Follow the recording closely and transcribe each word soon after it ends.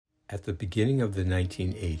At the beginning of the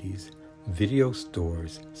 1980s, video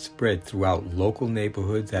stores spread throughout local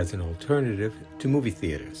neighborhoods as an alternative to movie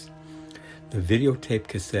theaters. The videotape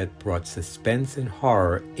cassette brought suspense and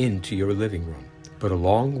horror into your living room. But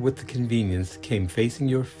along with the convenience came facing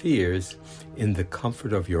your fears in the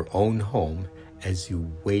comfort of your own home as you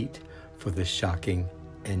wait for the shocking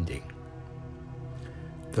ending.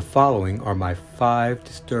 The following are my 5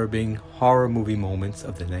 disturbing horror movie moments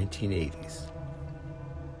of the 1980s.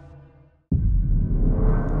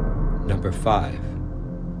 Number 5.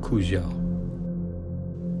 Cujo.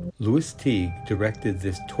 Louis Teague directed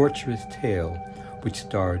this torturous tale, which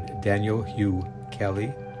starred Daniel Hugh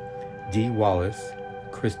Kelly, Dee Wallace,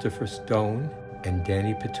 Christopher Stone, and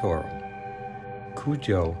Danny Pittoro.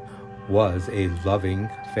 Cujo was a loving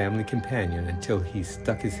family companion until he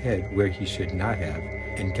stuck his head where he should not have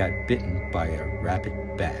and got bitten by a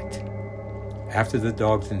rabid bat. After the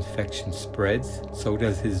dog's infection spreads, so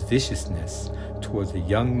does his viciousness towards a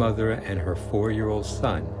young mother and her 4-year-old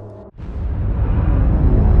son.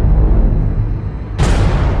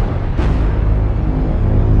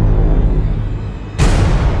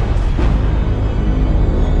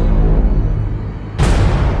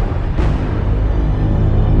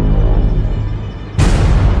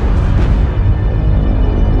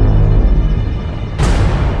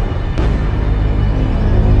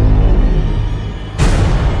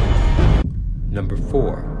 Number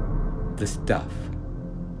 4. The Stuff.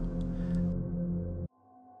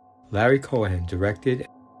 Larry Cohen directed,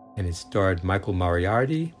 and it starred Michael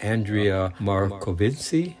Moriarty, Andrea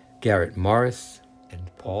Marcovicci, Garrett Morris, and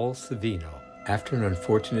Paul Savino. After an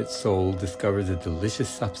unfortunate soul discovers a delicious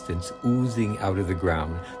substance oozing out of the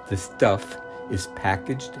ground, the stuff is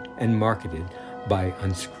packaged and marketed by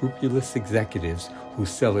unscrupulous executives who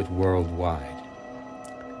sell it worldwide.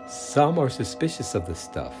 Some are suspicious of the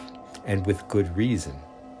stuff, and with good reason.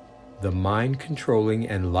 The mind-controlling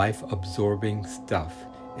and life-absorbing stuff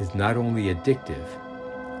is not only addictive,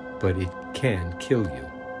 but it can kill you.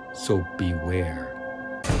 So beware.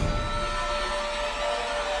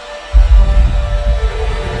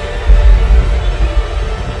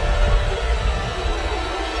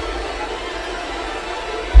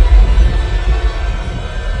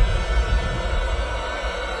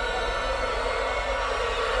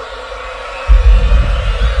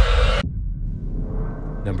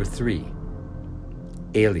 Number 3.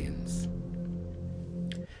 Aliens.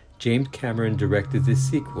 James Cameron directed this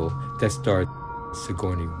sequel that starred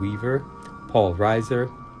Sigourney Weaver, Paul Reiser,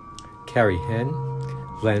 Carrie Henn,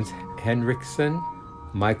 Lance Henriksen,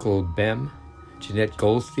 Michael Bem, Jeanette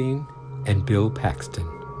Goldstein, and Bill Paxton.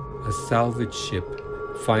 A salvage ship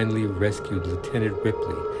finally rescued Lieutenant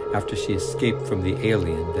Ripley after she escaped from the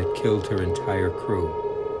alien that killed her entire crew.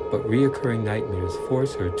 But reoccurring nightmares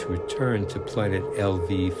force her to return to planet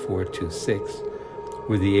LV-426,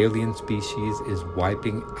 where the alien species is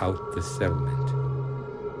wiping out the settlement.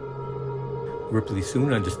 Ripley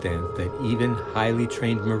soon understands that even highly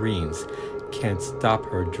trained Marines can't stop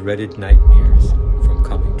her dreaded nightmares from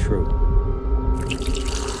coming true.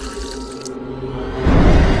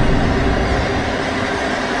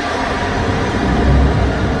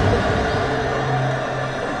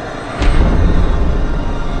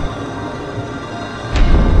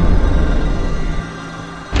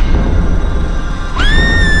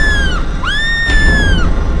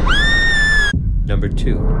 Number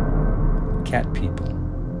 2. Cat People.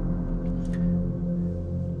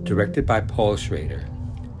 Directed by Paul Schrader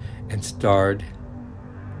and starred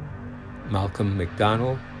Malcolm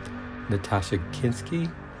McDowell, Natasha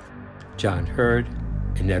Kinski, John Hurd,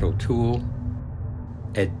 Annette O'Toole,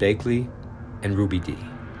 Ed Begley, and Ruby Dee.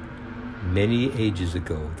 Many ages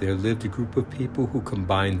ago, there lived a group of people who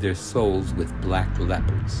combined their souls with black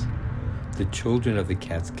leopards. The children of the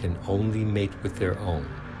cats can only mate with their own,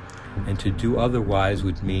 and to do otherwise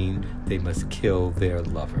would mean they must kill their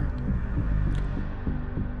lover.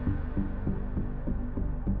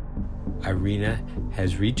 Irina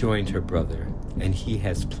has rejoined her brother, and he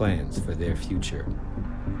has plans for their future.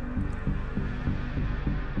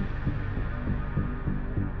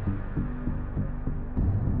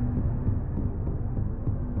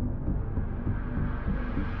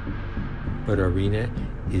 But Irina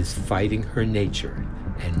is fighting her nature,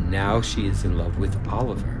 and now she is in love with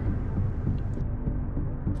Oliver.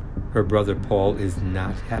 Her brother Paul is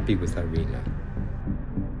not happy with Irina.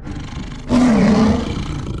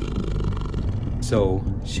 So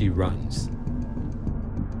she runs.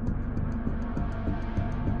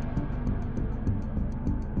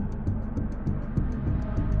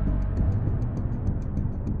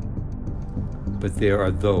 But there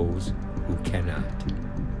are those who cannot.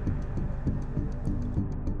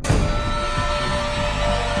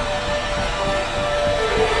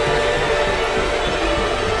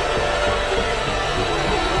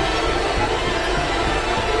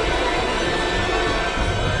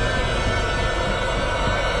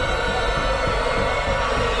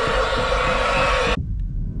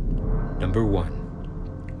 Number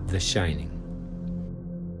 1, The Shining.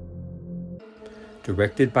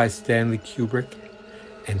 Directed by Stanley Kubrick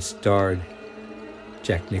and starred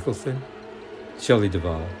Jack Nicholson, Shelley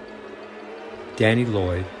Duvall, Danny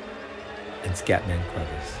Lloyd, and Scatman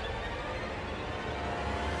Crothers.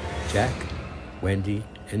 Jack, Wendy,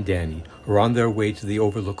 and Danny are on their way to the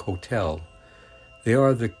Overlook Hotel. They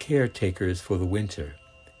are the caretakers for the winter,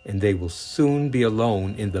 and they will soon be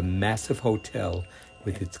alone in the massive hotel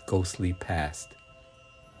with its ghostly past.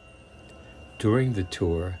 During the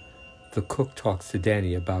tour, the cook talks to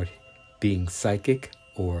Danny about being psychic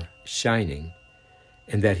or shining,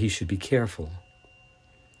 and that he should be careful.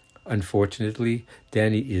 Unfortunately,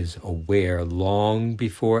 Danny is aware long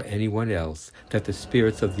before anyone else that the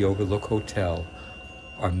spirits of the Overlook Hotel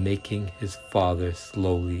are making his father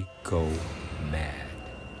slowly go mad.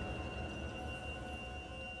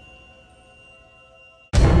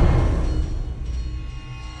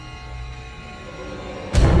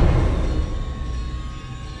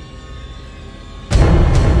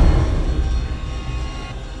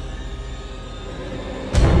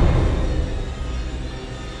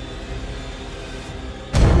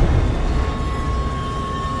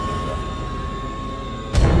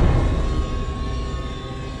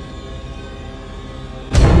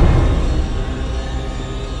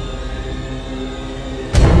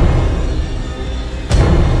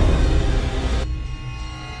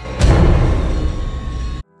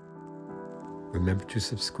 Remember to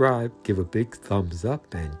subscribe, give a big thumbs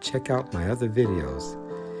up, and check out my other videos.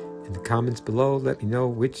 In the comments below, let me know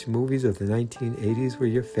which movies of the 1980s were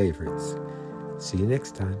your favorites. See you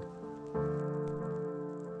next time.